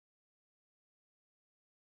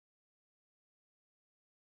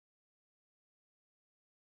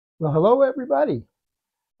Well, hello everybody.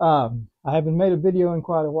 I haven't made a video in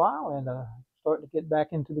quite a while, and starting to get back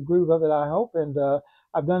into the groove of it, I hope. And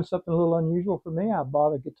I've done something a little unusual for me. I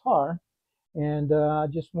bought a guitar, and I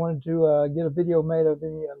just wanted to get a video made of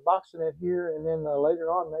me unboxing it here, and then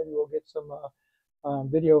later on maybe we'll get some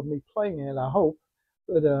video of me playing it, I hope.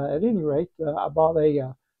 But at any rate, I bought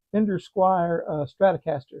a Fender Squire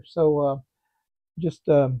Stratocaster. So just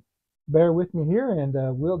bear with me here, and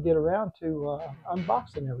we'll get around to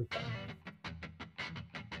unboxing everything.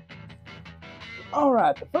 All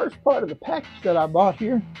right, the first part of the package that I bought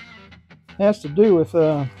here has to do with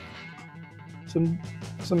some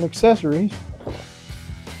accessories.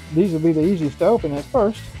 These will be the easiest to open at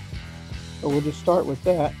first, so we'll just start with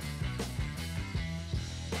that.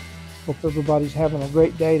 Hope everybody's having a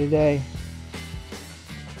great day today.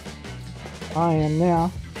 I am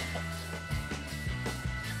now.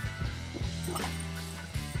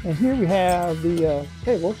 And here we have the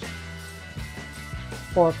cables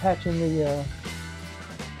for patching the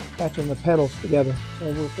pedals together.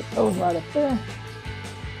 So we'll put those right up there.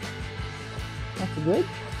 That's good.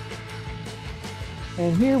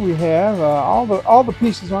 And here we have all the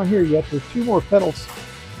pieces aren't here yet. There's two more pedals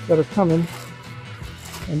that are coming,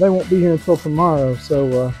 and they won't be here until tomorrow.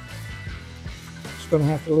 So just going to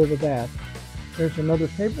have to live with that. There's another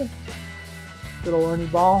cable. Good old Ernie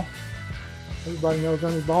ball. Everybody knows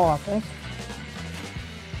Ernie ball, I think.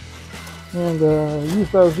 And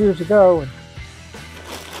used those years ago, and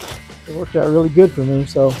it worked out really good for me.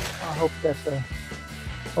 So I hope that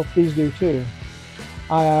hope these do too.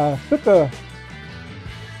 I took a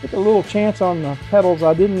little chance on the pedals.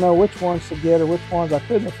 I didn't know which ones to get or which ones I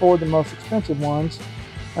couldn't afford, the most expensive ones,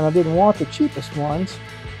 and I didn't want the cheapest ones.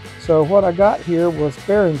 So what I got here was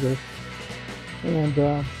Behringer,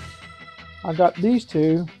 and I got these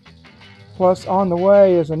two. Plus, on the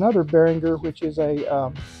way is another Behringer, which is an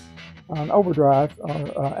overdrive,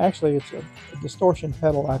 or actually it's a distortion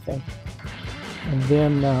pedal, I think. And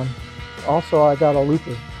then also I got a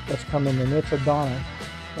looper that's coming, and it's a Donner,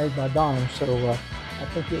 made by Donner, so I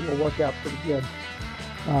think it will work out pretty good.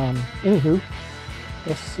 Anywho,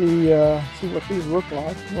 let's see what these look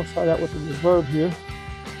like. We'll start out with the reverb here.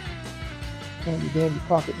 Handy dandy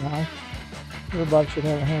pocket knife. Everybody should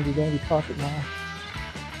have a handy dandy pocket knife.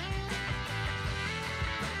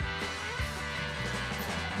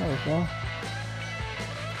 There we go.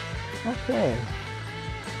 Okay.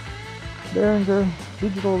 Behringer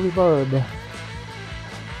digital reverb.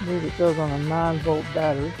 I believe it goes on a 9-volt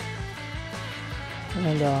battery.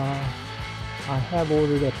 And I have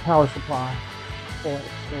ordered a power supply for it.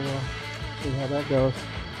 So see how that goes.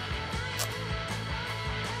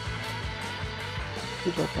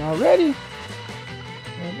 It's open already.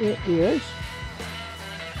 And it is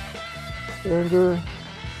Behringer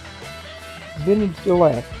Vintage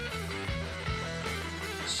Delay.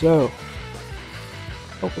 So,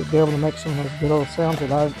 hope we'll be able to make some of those good old sounds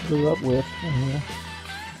that I grew up with in here.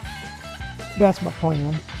 That's my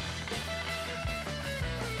plan.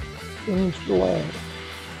 Vintage Delay.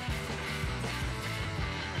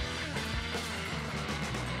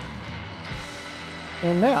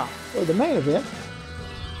 And now, for the main event.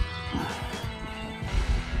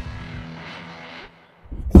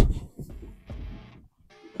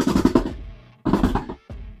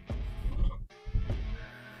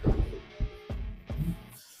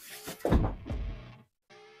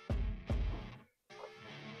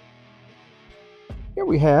 Here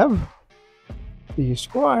we have the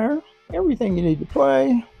Squire, everything you need to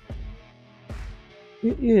play.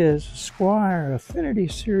 It is Squire Affinity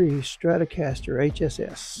Series Stratocaster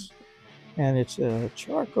HSS, and it's a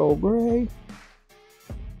charcoal gray.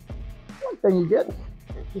 One thing you get is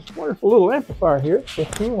this wonderful little amplifier here,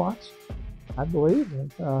 15 watts, I believe.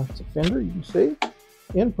 It's a Fender, you can see.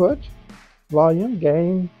 Input, volume,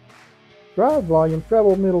 gain, drive volume,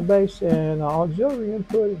 treble, middle, bass, and auxiliary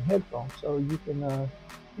input and headphones. So you can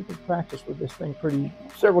practice with this thing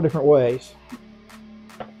several different ways.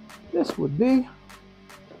 This would be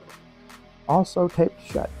also taped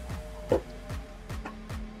shut,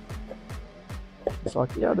 just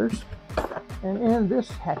like the others. And in this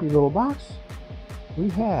happy little box, we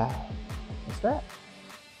have what's that?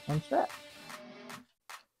 What's that?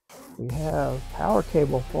 We have power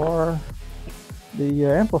cable for the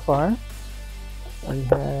amplifier. We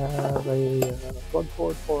have a plug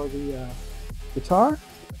cord for the guitar,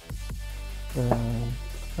 the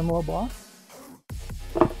tremolo block,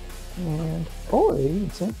 and they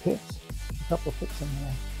even sent picks. A couple of picks in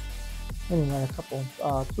there. Anyway, a couple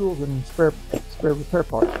tools and spare repair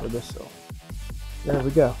parts for this. So there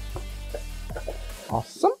we go.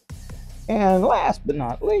 Awesome. And last but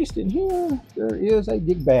not least, in here, there is a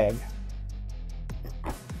gig bag.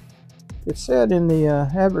 It said in the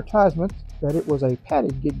advertisement that it was a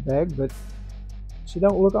padded gig bag, but she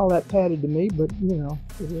don't look all that padded to me, but you know,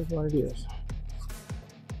 it is what it is.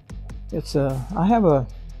 It's I have a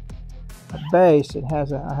base that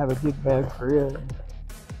has I have a gig bag for it.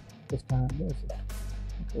 This kind of does it.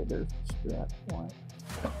 Okay, there's the strap point.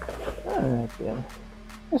 Alright then.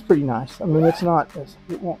 It's pretty nice. I mean, it's not,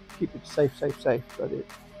 it won't keep it safe, but it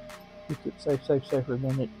keeps it safer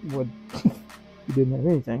than it would if you didn't have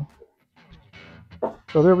anything.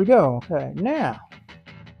 So there we go. Okay, now,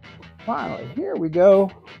 finally, here we go.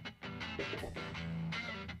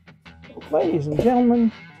 Ladies and gentlemen,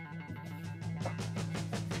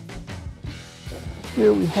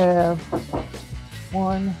 here we have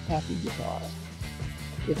one happy guitar.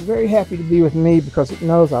 It's very happy to be with me because it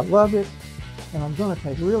knows I love it, and I'm going to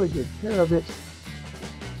take really good care of it.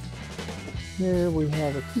 Here we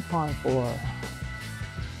have a coupon for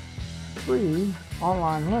free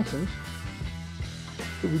online lessons.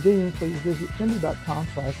 To redeem, please visit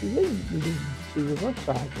cindy.com/redeem. See the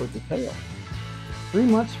website for details. 3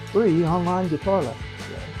 months free online guitar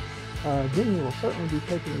lessons. Jimmy will certainly be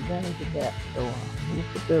taking advantage of that. So we'll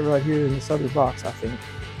put that right here in this other box, I think.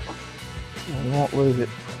 And we won't lose it,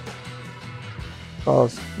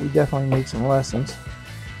 because we definitely need some lessons.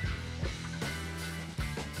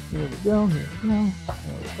 Here we go, here we go.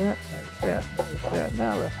 There's that, there's that, there's that.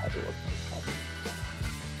 Now let's have a look.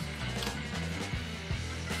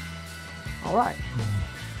 All right.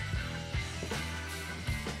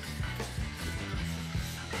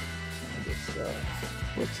 This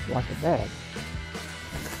looks like a bag.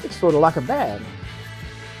 It's sort of like a bag.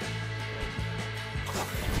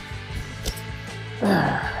 All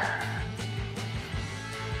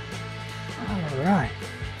right.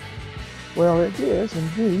 Well, it is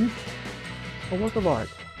indeed a work of art.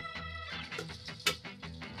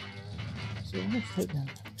 So let's take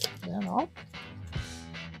that off.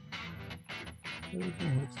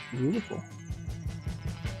 Everything looks beautiful.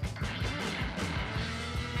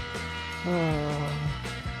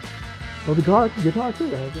 Well, the guitar too. I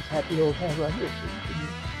have this happy little tag right here. So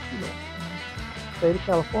you know, state of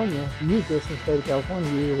California, if you use this in the state of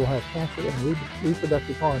California, you will have cancer and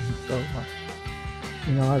reproductive harm. So,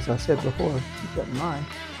 you know, as I said before, keep that in mind.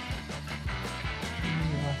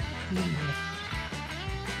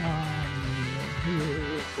 Here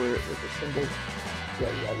is where it was assembled.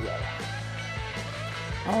 Yada, yada, yada.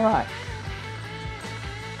 All right.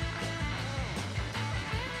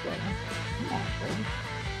 Come on, baby.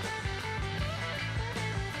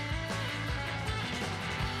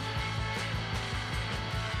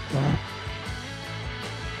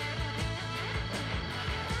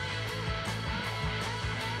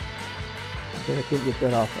 Okay, I can't get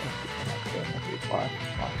that off.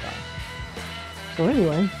 So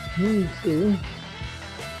anyway, here you see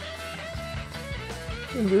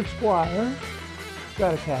Fender Squire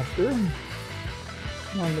Stratocaster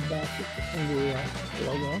on the back of the Fender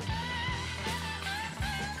logo.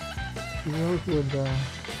 Rosewood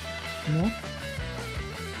neck,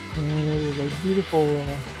 and it is a beautiful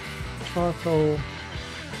charcoal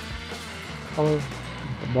color with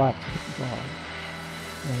a black guitar.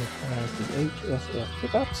 And it has the HSF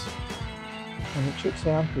pickups, and it should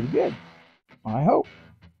sound pretty good, I hope.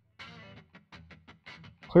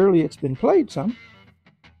 Clearly it's been played some.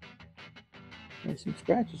 There's some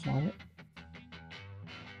scratches on it.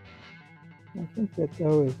 I think that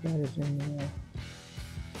though that is in the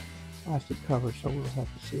plastic cover, so we'll have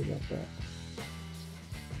to see about that.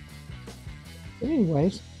 But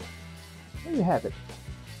anyways, there you have it.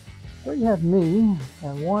 There you have me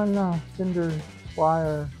and one Fender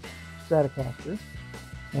Squire Stratocaster,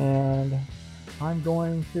 and I'm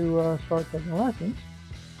going to start taking lessons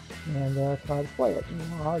and try to play it. You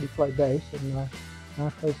know, I already play bass, and I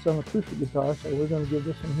play some acoustic guitar, so we're going to give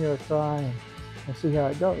this one here a try and see how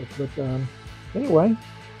it goes. But anyway,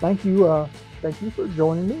 thank you for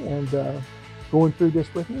joining me and going through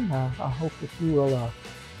this with me. I hope that you will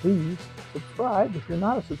please subscribe. If you're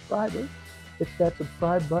not a subscriber, hit that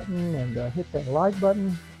subscribe button and hit that like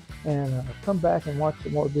button, and come back and watch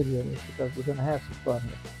some more videos, because we're going to have some fun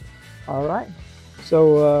here. All right,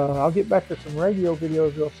 so I'll get back to some radio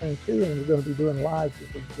videos real soon too, and we're going to be doing live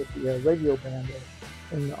with the radio band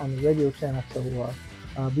on the radio channel, so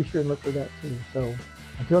be sure and look for that too. So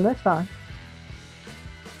until next time.